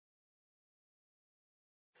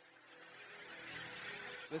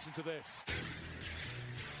Listen to this.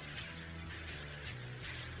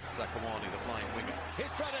 Zakuani, the flying winger.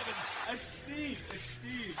 Here's Brad Evans. It's Steve.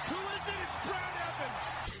 Who is it? It's Brad Evans.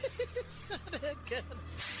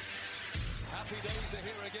 Happy days are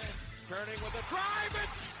here again. Turning with a drive,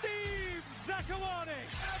 it's Steve Zakuani.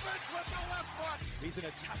 Evans with the left foot. He's an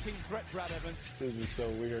attacking threat, Brad Evans. This is so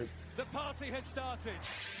weird. The party has started.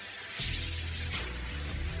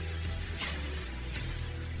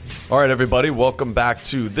 All right, everybody, welcome back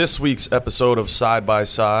to this week's episode of Side by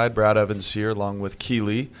Side. Brad Evans here, along with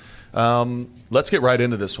Keely. Let's get right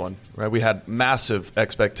into this one. Right, we had massive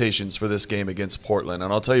expectations for this game against Portland,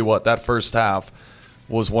 and I'll tell you what, that first half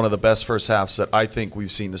was one of the best first halves that I think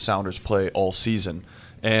we've seen the Sounders play all season.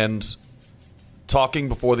 And talking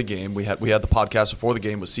before the game, we had the podcast before the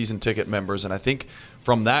game with season ticket members, and I think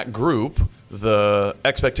from that group, the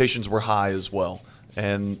expectations were high as well.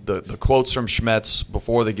 And the quotes from Schmetz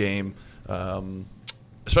before the game,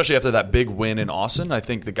 especially after that big win in Austin, I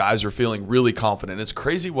think the guys are feeling really confident. It's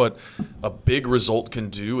crazy what a big result can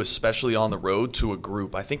do, especially on the road, to a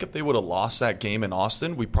group. I think if they would have lost that game in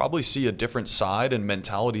Austin, we probably see a different side and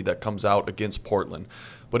mentality that comes out against Portland.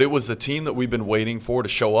 But it was the team that we've been waiting for to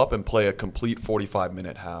show up and play a complete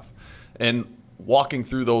 45-minute half. And walking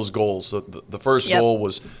through those goals, the first goal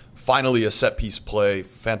was finally a set-piece play,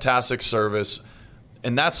 fantastic service.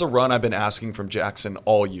 And that's the run I've been asking from Jackson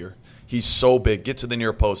all year. He's so big. Get to the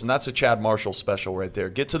near post. And that's a Chad Marshall special right there.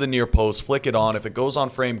 Get to the near post, flick it on. If it goes on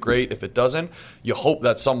frame, great. If it doesn't, you hope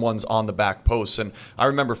that someone's on the back post. And I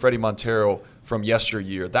remember Freddie Montero from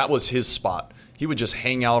yesteryear. That was his spot. He would just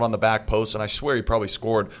hang out on the back post, and I swear he probably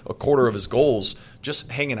scored a quarter of his goals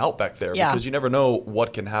just hanging out back there because you never know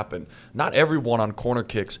what can happen. Not everyone on corner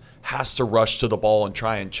kicks has to rush to the ball and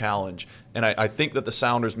try and challenge. And I think that the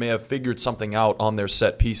Sounders may have figured something out on their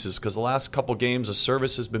set pieces because the last couple games, the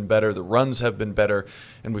service has been better, the runs have been better,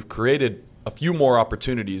 and we've created a few more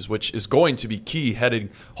opportunities, which is going to be key heading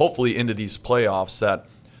hopefully into these playoffs, that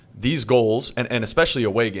these goals, and especially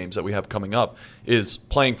away games that we have coming up, is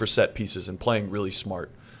playing for set pieces and playing really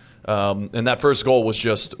smart. And that first goal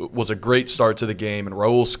was a great start to the game, and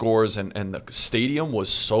Raul scores, and the stadium was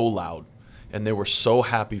so loud. And they were so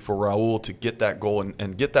happy for Raul to get that goal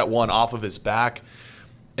and get that one off of his back.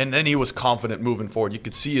 And then he was confident moving forward. You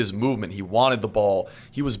could see his movement. He wanted the ball.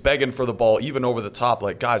 He was begging for the ball, even over the top,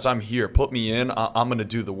 like, guys, I'm here. Put me in. I'm going to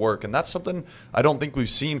do the work. And that's something I don't think we've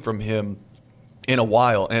seen from him in a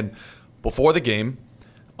while. And before the game,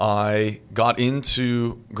 I got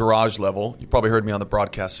into garage level. You probably heard me on the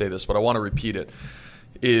broadcast say this, but I want to repeat it,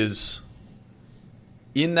 is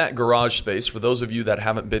in that garage space, for those of you that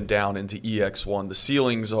haven't been down into EX1, the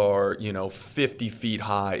ceilings are, 50 feet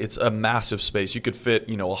high. It's a massive space. You could fit,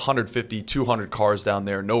 150, 200 cars down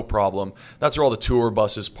there, no problem. That's where all the tour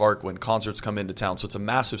buses park when concerts come into town. So it's a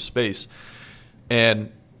massive space.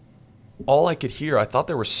 And all I could hear, I thought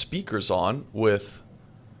there were speakers on with,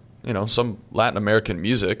 some Latin American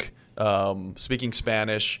music, speaking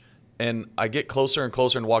Spanish. And I get closer and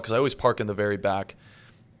closer and walk, because I always park in the very back.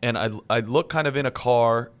 And I look kind of in a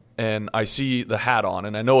car, and I see the hat on,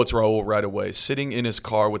 and I know it's Raul right away, sitting in his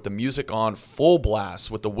car with the music on full blast,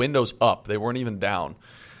 with the windows up. They weren't even down.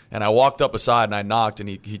 And I walked up beside, and I knocked, and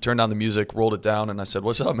he turned down the music, rolled it down, and I said,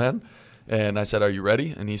 "What's up, man?" And I said, "Are you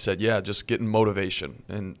ready?" And he said, "Yeah, just getting motivation."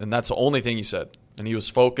 And that's the only thing he said. And he was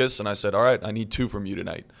focused, and I said, "All right, I need 2 from you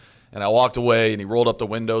tonight." And I walked away, and he rolled up the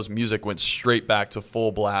windows. Music went straight back to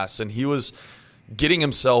full blast. And he was getting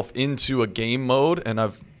himself into a game mode, and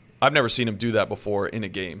I've never seen him do that before in a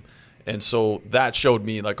game. And so that showed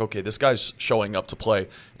me, like, okay, this guy's showing up to play.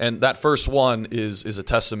 And that first one is a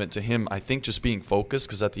testament to him, I think, just being focused,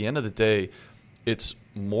 because at the end of the day, it's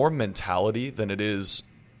more mentality than it is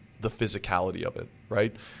the physicality of it,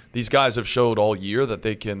 right? These guys have showed all year that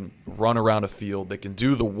they can run around a field, they can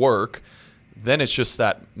do the work. Then it's just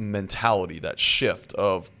that mentality, that shift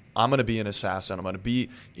of, I'm going to be an assassin. I'm going to be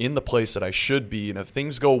in the place that I should be. And if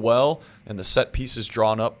things go well and the set piece is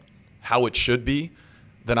drawn up how it should be,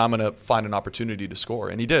 then I'm going to find an opportunity to score.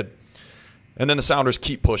 And he did. And then the Sounders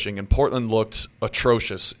keep pushing, and Portland looked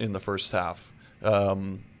atrocious in the first half.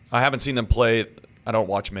 I haven't seen them play. I don't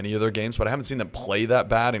watch many of their games, but I haven't seen them play that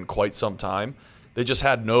bad in quite some time. They just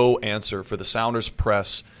had no answer for the Sounders'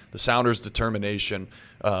 press, the Sounders' determination.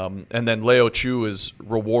 And then Leo Chu is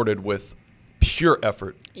rewarded with pure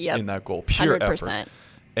effort in that goal. Pure 100%. effort.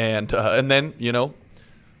 And then,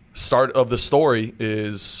 start of the story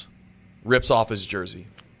is rips off his jersey.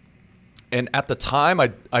 And at the time,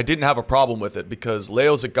 I didn't have a problem with it, because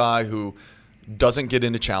Leo's a guy who doesn't get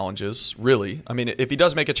into challenges, really. I mean, if he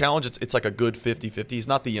does make a challenge, it's like a good 50-50. He's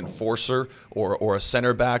not the enforcer or a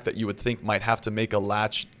center back that you would think might have to make a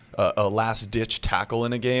last-ditch tackle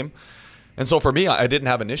in a game. And so for me, I didn't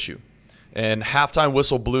have an issue. And halftime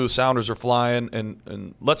whistle blew, Sounders are flying.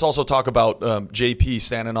 And let's also talk about JP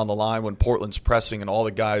standing on the line when Portland's pressing and all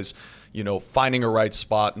the guys, finding a right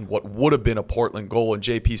spot and what would have been a Portland goal. And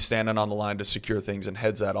JP standing on the line to secure things and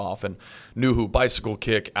heads that off. And Nuhu bicycle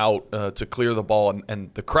kick out to clear the ball.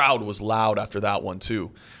 And the crowd was loud after that one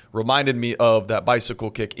too. Reminded me of that bicycle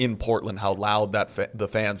kick in Portland, how loud the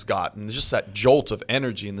fans got. And just that jolt of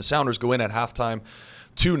energy. And the Sounders go in at halftime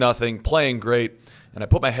 2-0, playing great. And I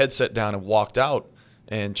put my headset down and walked out,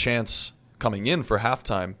 and Chance coming in for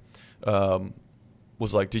halftime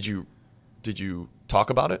was like, did you talk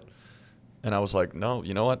about it? And I was like, no,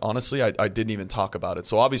 you know what? Honestly, I didn't even talk about it.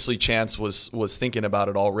 So obviously Chance was thinking about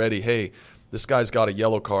it already. Hey, this guy's got a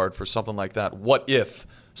yellow card for something like that. What if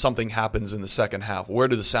something happens in the second half? Where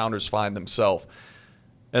do the Sounders find themselves?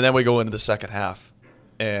 And then we go into the second half,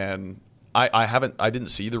 and I didn't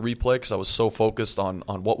see the replay because I was so focused on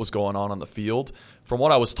what was going on the field. From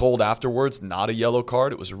what I was told afterwards, not a yellow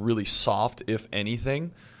card. It was really soft, if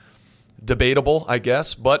anything. Debatable, I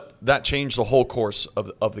guess, but that changed the whole course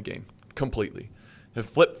of the game completely. It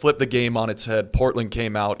flipped the game on its head. Portland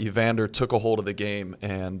came out. Evander took a hold of the game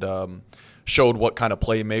and showed what kind of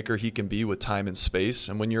playmaker he can be with time and space.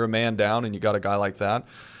 And when you're a man down and you got a guy like that,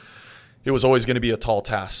 it was always going to be a tall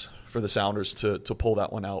task for the Sounders to pull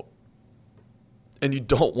that one out. And you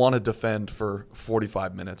don't want to defend for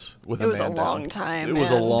 45 minutes with a man down. It was a long time. It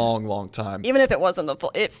was a long, long time. Even if it wasn't the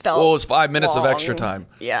full, it felt. Well, it was 5 minutes long. of extra time.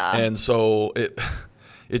 Yeah. And so it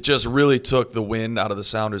just really took the wind out of the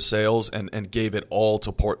Sounders' sails and gave it all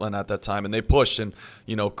to Portland at that time. And they pushed, and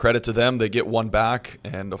credit to them, they get one back.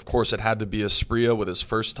 And of course, it had to be Asprilla with his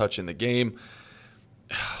first touch in the game,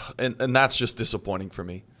 and that's just disappointing for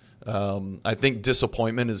me. I think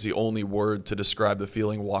disappointment is the only word to describe the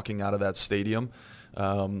feeling walking out of that stadium.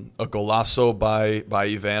 A golazo by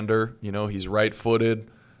Evander. He's right-footed.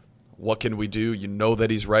 What can we do?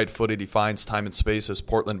 That he's right-footed. He finds time and space as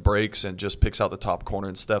Portland breaks and just picks out the top corner.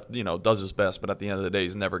 And Steph, does his best, but at the end of the day,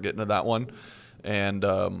 he's never getting to that one. And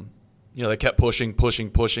they kept pushing,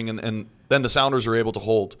 and then the Sounders were able to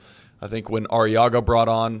hold. I think when Arriaga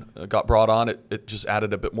got brought on, it just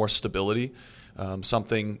added a bit more stability.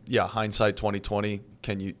 Hindsight 2020.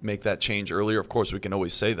 Can you make that change earlier? Of course, we can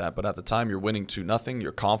always say that, but at the time, you're winning 2-0.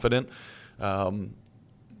 You're confident. And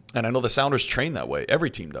I know the Sounders train that way. Every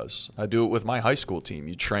team does. I do it with my high school team.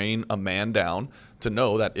 You train a man down to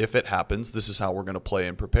know that if it happens, this is how we're going to play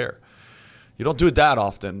and prepare. You don't do it that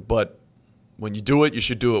often, but when you do it, you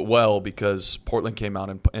should do it well, because Portland came out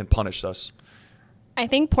and punished us. I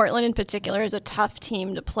think Portland in particular is a tough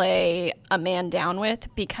team to play a man down with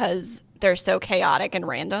because they're so chaotic and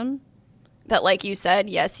random that, like you said,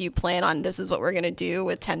 yes, you plan on this is what we're going to do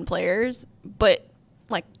with 10 players, but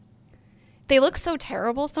they look so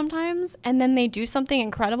terrible sometimes, and then they do something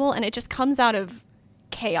incredible, and it just comes out of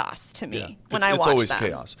chaos to me when I watch them. It's always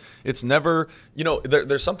chaos. It's never,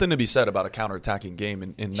 there's something to be said about a counterattacking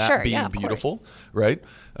game in that being beautiful, right?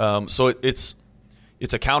 So it's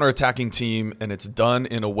a counterattacking team, and it's done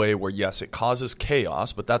in a way where, yes, it causes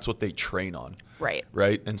chaos, but that's what they train on.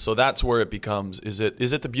 Right? And so that's where it becomes, is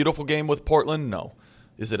it the beautiful game with Portland? No.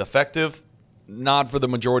 Is it effective? Not for the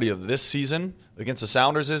majority of this season. Against the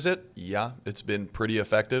Sounders, is it? Yeah, it's been pretty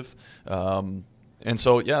effective. And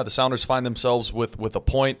so, the Sounders find themselves with a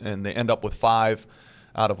point, and they end up with 5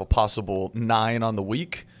 out of a possible 9 on the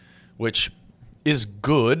week, which is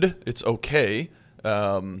good. It's okay.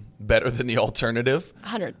 Better than the alternative.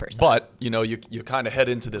 100%. But, you kind of head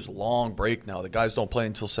into this long break now. The guys don't play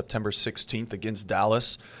until September 16th against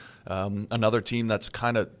Dallas. Another team that's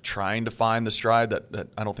kind of trying to find the stride that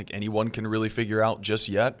I don't think anyone can really figure out just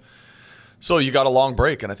yet. So you got a long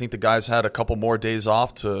break, and I think the guys had a couple more days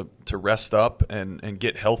off to rest up and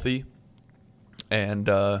get healthy. And,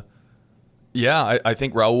 I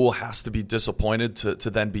think Raul has to be disappointed to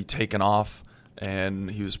then be taken off. And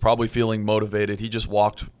he was probably feeling motivated. He just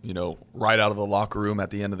walked, right out of the locker room at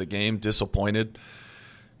the end of the game, disappointed,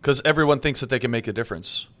 because everyone thinks that they can make a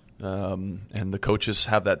difference. And the coaches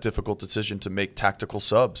have that difficult decision to make tactical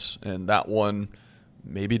subs. And that one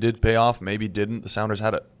maybe did pay off, maybe didn't. The Sounders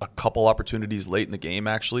had a couple opportunities late in the game,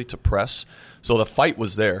 actually, to press. So the fight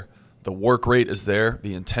was there. The work rate is there.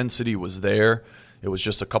 The intensity was there. It was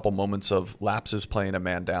just a couple moments of lapses playing a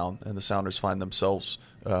man down, and the Sounders find themselves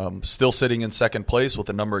still sitting in second place with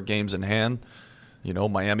a number of games in hand.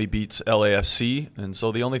 Miami beats LAFC, and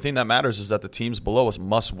so the only thing that matters is that the teams below us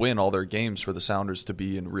must win all their games for the Sounders to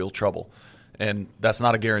be in real trouble. and that's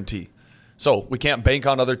not a guarantee. So we can't bank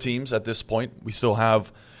on other teams at this point. We still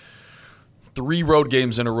have 3 road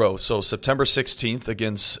games in a row. So September 16th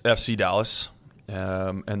against FC Dallas,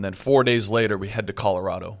 and then 4 days later we head to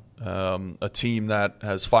Colorado, a team that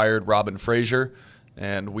has fired Robin Fraser.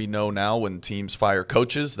 And we know now when teams fire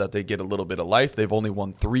coaches that they get a little bit of life. They've only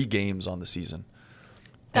won 3 games on the season.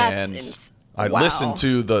 I listened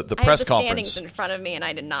to the press I have the conference. standings in front of me, and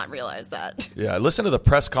I did not realize that. Yeah, I listened to the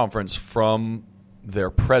press conference from their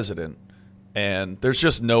president, and there's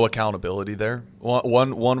just no accountability there.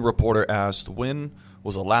 One reporter asked, when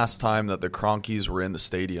was the last time that the Kroenkes were in the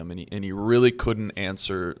stadium? And he really couldn't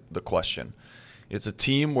answer the question. It's a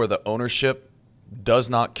team where the ownership does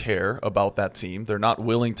not care about that team. They're not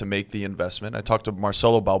willing to make the investment. I talked to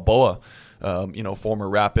Marcelo Balboa, former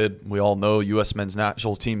Rapid, we all know, U.S. men's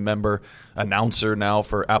national team member, announcer now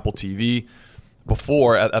for Apple TV,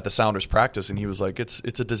 before at the Sounders practice, and he was like, it's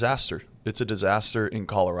a disaster. It's a disaster in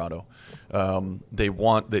Colorado.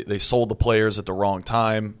 They sold the players at the wrong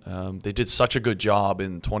time. They did such a good job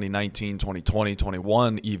in 2019, 2020,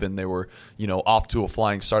 21 even. They were, off to a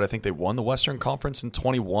flying start. I think they won the Western Conference in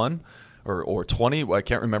 21. Or 20, I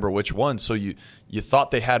can't remember which one. So you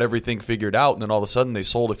thought they had everything figured out, and then all of a sudden they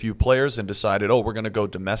sold a few players and decided, we're going to go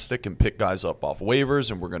domestic and pick guys up off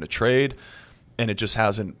waivers, and we're going to trade, and it just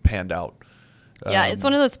hasn't panned out. Yeah, it's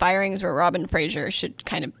one of those firings where Robin Fraser should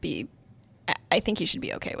kind of be. I think he should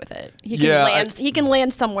be okay with it. He can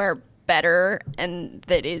land somewhere better, and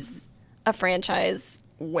that is a franchise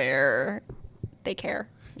where they care.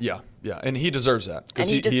 Yeah, and he deserves that because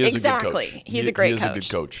he is a good coach. He's a great coach. He is a good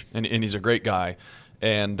coach, and he's a great guy.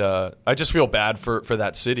 And I just feel bad for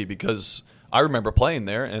that city because I remember playing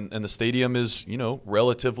there, and the stadium is,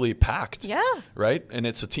 relatively packed. Yeah. Right? And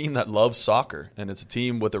it's a team that loves soccer, and it's a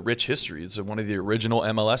team with a rich history. It's one of the original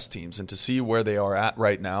MLS teams, and to see where they are at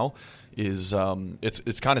right now is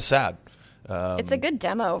it's kind of sad. It's a good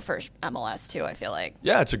demo for MLS too, I feel like.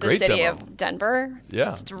 Yeah, it's a great demo. The city of Denver. Yeah,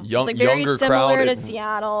 it's very younger similar crowd to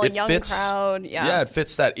Seattle. Young crowd. Yeah, it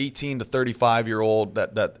fits that 18 to 35-year-old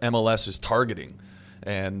that MLS is targeting.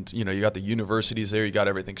 And you got the universities there, you got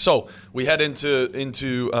everything. So we head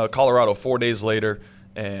into Colorado 4 days later,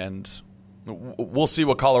 and we'll see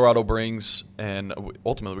what Colorado brings, and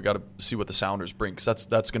ultimately we got to see what the Sounders bring, because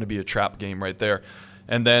that's going to be a trap game right there.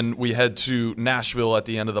 And then we head to Nashville at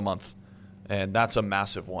the end of the month. And that's a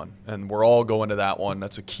massive one, and we're all going to that one.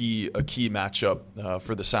 That's a key matchup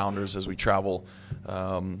for the Sounders as we travel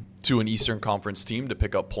to an Eastern Conference team to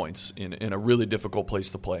pick up points in a really difficult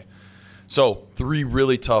place to play. So 3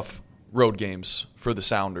 really tough road games for the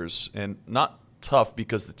Sounders, and not tough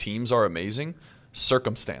because the teams are amazing.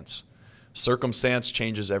 Circumstance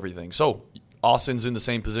changes everything. So Austin's in the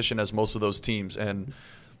same position as most of those teams, and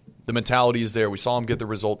the mentality is there. We saw them get the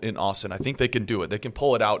result in Austin. I think they can do it. They can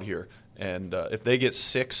pull it out here. And if they get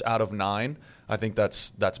 6 out of 9, I think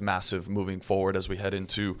that's massive moving forward as we head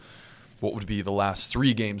into what would be the last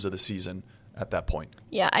 3 games of the season at that point.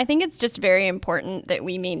 Yeah, I think it's just very important that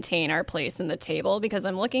we maintain our place in the table, because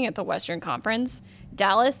I'm looking at the Western Conference.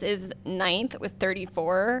 Dallas is 9th with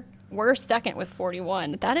 34. We're 2nd with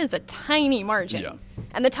 41. That is a tiny margin. Yeah.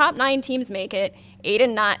 And the top 9 teams make it. The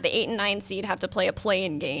 8 and 9 seed have to play a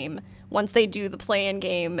play-in game. Once they do the play-in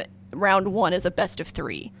game, round 1 is a best of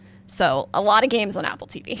 3. So a lot of games on Apple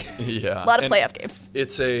TV. Yeah. A lot of playoff games.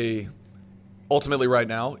 Ultimately right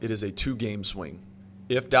now, it is a 2-game swing.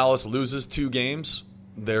 If Dallas loses 2 games,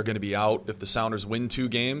 they're going to be out. If the Sounders win 2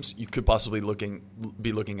 games, you could possibly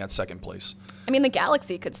be looking at 2nd place. I mean, the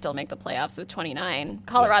Galaxy could still make the playoffs with 29.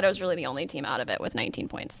 Colorado is really the only team out of it with 19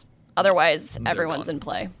 points. Otherwise, everyone's in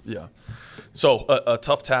play. Yeah. So a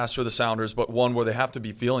tough task for the Sounders, but one where they have to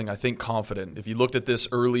be feeling, I think, confident. If you looked at this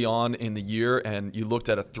early on in the year and you looked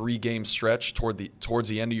at a 3-game stretch towards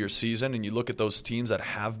the end of your season, and you look at those teams that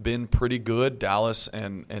have been pretty good, Dallas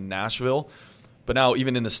and Nashville, but now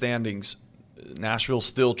even in the standings, Nashville's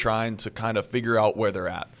still trying to kind of figure out where they're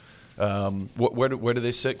at. Where do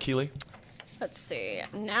they sit, Keely? Let's see.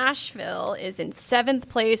 Nashville is in 7th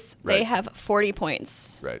place. Right. They have 40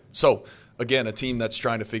 points. Right. So, again, a team that's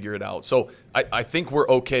trying to figure it out. So I think we're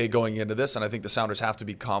okay going into this, and I think the Sounders have to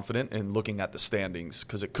be confident in looking at the standings,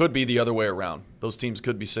 because it could be the other way around. Those teams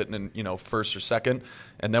could be sitting in 1st or 2nd,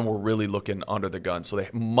 and then we're really looking under the gun. So they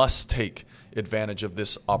must take advantage of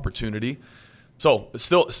this opportunity. So it's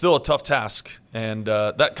still a tough task, and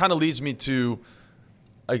that kind of leads me to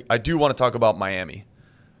I do want to talk about Miami.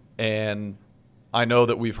 And I know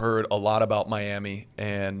that we've heard a lot about Miami,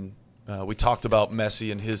 and we talked about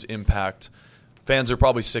Messi and his impact. Fans are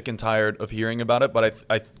probably sick and tired of hearing about it, but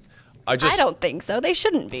I don't think so. They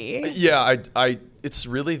shouldn't be. Yeah, it's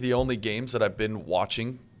really the only games that I've been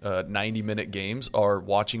watching, 90-minute games, are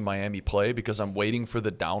watching Miami play because I'm waiting for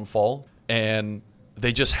the downfall, and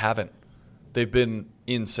they just haven't. They've been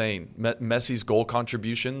insane. Messi's goal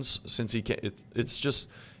contributions since he came,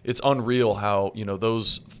 it's unreal how,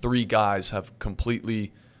 those three guys have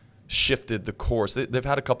completely shifted the course. They've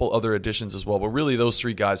had a couple other additions as well, but really those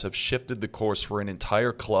three guys have shifted the course for an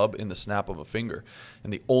entire club in the snap of a finger.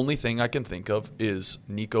 And the only thing I can think of is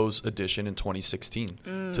Nico's addition in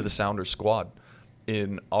 2016 to the Sounders squad.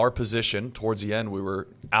 In our position, towards the end, we were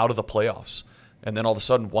out of the playoffs. And then all of a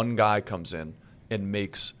sudden, one guy comes in and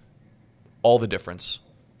makes all the difference.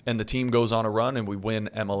 And the team goes on a run and we win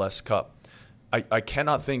MLS Cup. I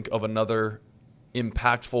cannot think of another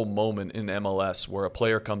impactful moment in MLS where a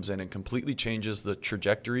player comes in and completely changes the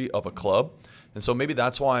trajectory of a club. And so maybe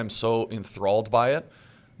that's why I'm so enthralled by it.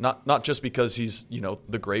 Not just because he's,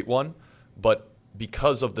 the great one, but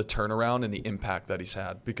because of the turnaround and the impact that he's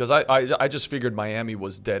had. Because I just figured Miami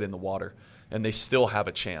was dead in the water and they still have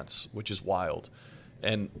a chance, which is wild.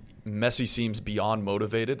 And Messi seems beyond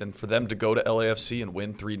motivated, and for them to go to LAFC and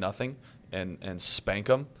win 3-0 and spank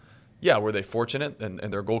them, yeah, were they fortunate? And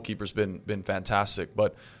their goalkeeper's been fantastic.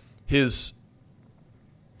 But his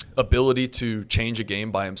ability to change a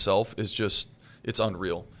game by himself is just, it's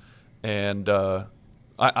unreal. And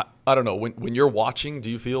I don't know, when you're watching, do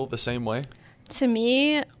you feel the same way? To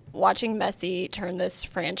me, watching Messi turn this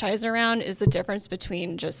franchise around is the difference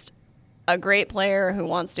between just a great player who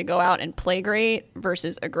wants to go out and play great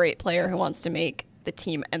versus a great player who wants to make the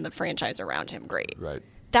team and the franchise around him great. Right.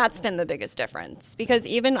 That's been the biggest difference. Because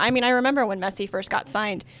I remember when Messi first got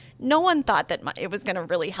signed, no one thought that it was going to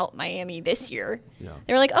really help Miami this year. Yeah.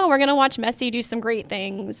 They were like, oh, we're going to watch Messi do some great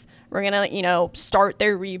things. We're going to, start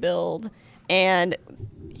their rebuild. And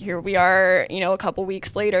here we are, a couple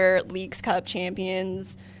weeks later, Leagues Cup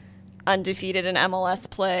champions, undefeated in MLS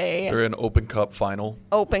play. They're in Open Cup final.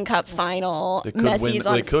 They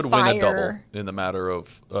could win a double in the matter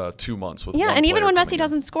of 2 months. With and even when Messi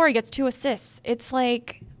doesn't score, he gets 2 assists. It's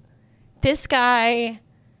like, this guy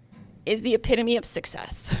is the epitome of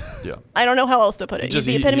success. Yeah. I don't know how else to put it. He's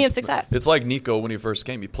the epitome of success. It's like Nico when he first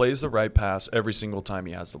came. He plays the right pass every single time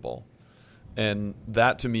he has the ball. And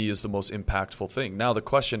that, to me, is the most impactful thing. Now, the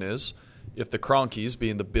question is, if the Kroenkes,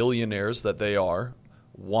 being the billionaires that they are,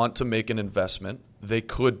 want to make an investment, they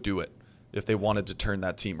could do it if they wanted to turn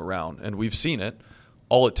that team around. And we've seen it.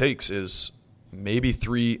 All it takes is maybe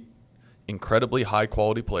 3 incredibly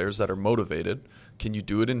high-quality players that are motivated. Can you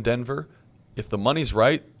do it in Denver? If the money's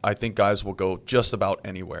right, I think guys will go just about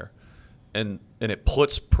anywhere. And it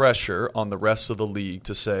puts pressure on the rest of the league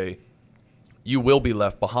to say, you will be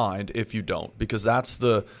left behind if you don't, because that's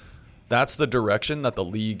the direction that the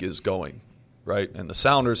league is going, right? And the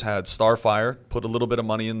Sounders had Starfire, put a little bit of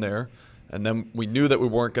money in there, and then we knew that we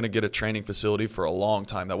weren't going to get a training facility for a long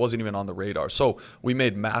time. That wasn't even on the radar. So we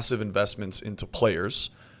made massive investments into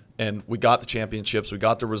players, and we got the championships, we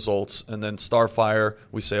got the results, and then Starfire,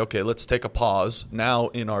 we say, okay, let's take a pause. Now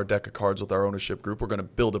in our deck of cards with our ownership group, we're going to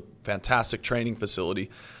build a fantastic training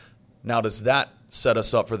facility. Now, does that set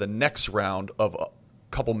us up for the next round of a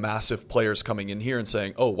couple massive players coming in here and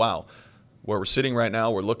saying, oh, wow, where we're sitting right now,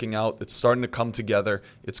 we're looking out, it's starting to come together,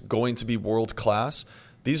 it's going to be world class.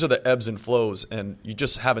 These are the ebbs and flows, and you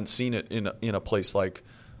just haven't seen it in a place like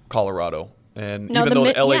Colorado. And even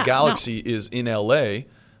though the LA Galaxy is in LA,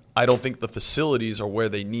 I don't think the facilities are where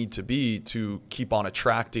they need to be to keep on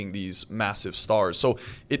attracting these massive stars. So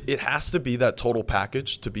it has to be that total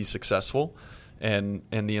package to be successful. And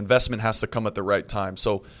the investment has to come at the right time.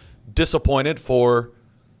 So disappointed for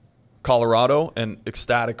Colorado and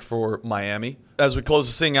ecstatic for Miami. As we close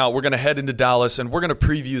this thing out, we're going to head into Dallas, and we're going to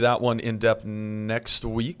preview that one in depth next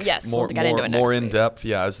week. Yes, we'll get into it next week. More in depth,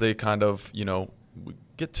 yeah, as they kind of, we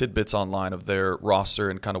get tidbits online of their roster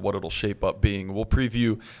and kind of what it'll shape up being. We'll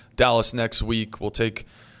preview Dallas next week. We'll take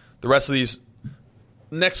the rest of these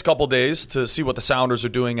next couple days to see what the Sounders are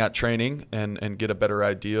doing at training and get a better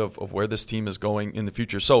idea of where this team is going in the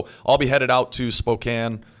future. So I'll be headed out to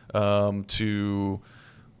Spokane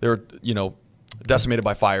they're decimated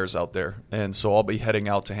by fires out there. And so I'll be heading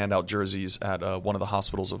out to hand out jerseys at one of the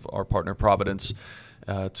hospitals of our partner Providence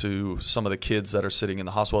to some of the kids that are sitting in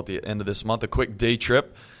the hospital at the end of this month. A quick day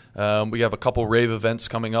trip. We have a couple rave events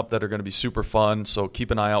coming up that are going to be super fun, so keep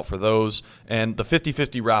an eye out for those. And the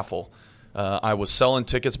 50-50 raffle. I was selling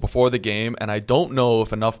tickets before the game, and I don't know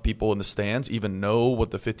if enough people in the stands even know what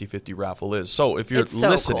the 50-50 raffle is. So if you're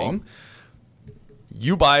listening,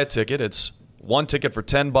 you buy a ticket. It's 1 ticket for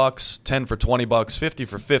 $10, 10 for $20, 50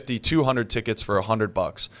 for $50, 200 tickets for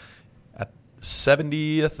 $100.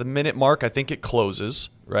 70th minute mark, I think it closes,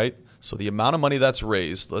 right? So the amount of money that's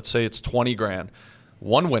raised, let's say it's 20 grand.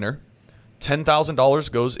 One winner,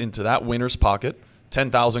 $10,000 goes into that winner's pocket.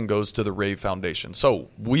 $10,000 goes to the Rave Foundation. So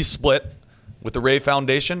we split with the Rave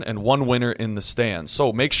Foundation and one winner in the stands.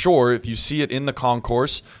 So make sure if you see it in the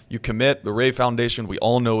concourse, you commit. The Rave Foundation, we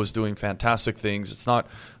all know, is doing fantastic things. It's not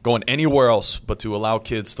going anywhere else but to allow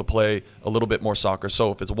kids to play a little bit more soccer.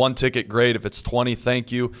 So if it's one ticket, great. If it's 20,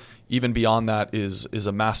 thank you. Even beyond that is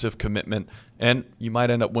a massive commitment. And you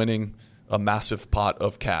might end up winning a massive pot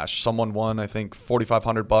of cash. Someone won, I think,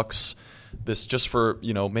 $4,500. This just for,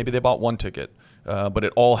 maybe they bought one ticket. But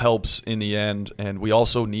it all helps in the end, and we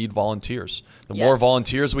also need volunteers. The more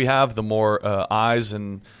volunteers we have, the more eyes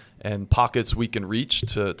and pockets we can reach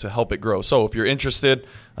to help it grow. So if you're interested,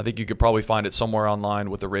 I think you could probably find it somewhere online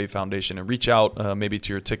with the Rave Foundation and reach out maybe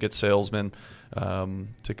to your ticket salesman,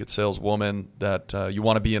 ticket saleswoman that you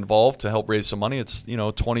want to be involved to help raise some money. It's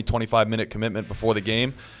 20, 25-minute commitment before the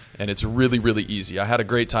game. And it's really, really easy. I had a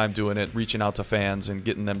great time doing it, reaching out to fans and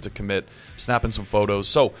getting them to commit, snapping some photos.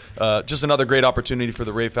 So just another great opportunity for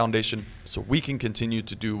the Rave Foundation so we can continue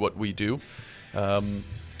to do what we do.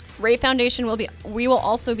 Rave Foundation we will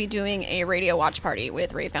also be doing a radio watch party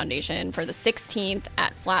with Rave Foundation for the 16th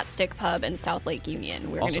at Flat Stick Pub in South Lake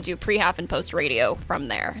Union. We're going to do pre-half and post radio from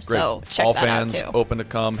there. Great. So check all that out too. All fans open to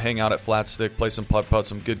come, hang out at Flat Stick, play some putt-putt,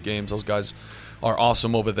 some good games. Those guys are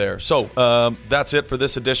awesome over there. So that's it for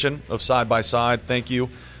this edition of Side by Side. Thank you.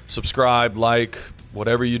 Subscribe, like,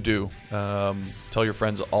 whatever you do. Tell your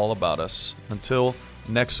friends all about us. Until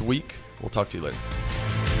next week, we'll talk to you later.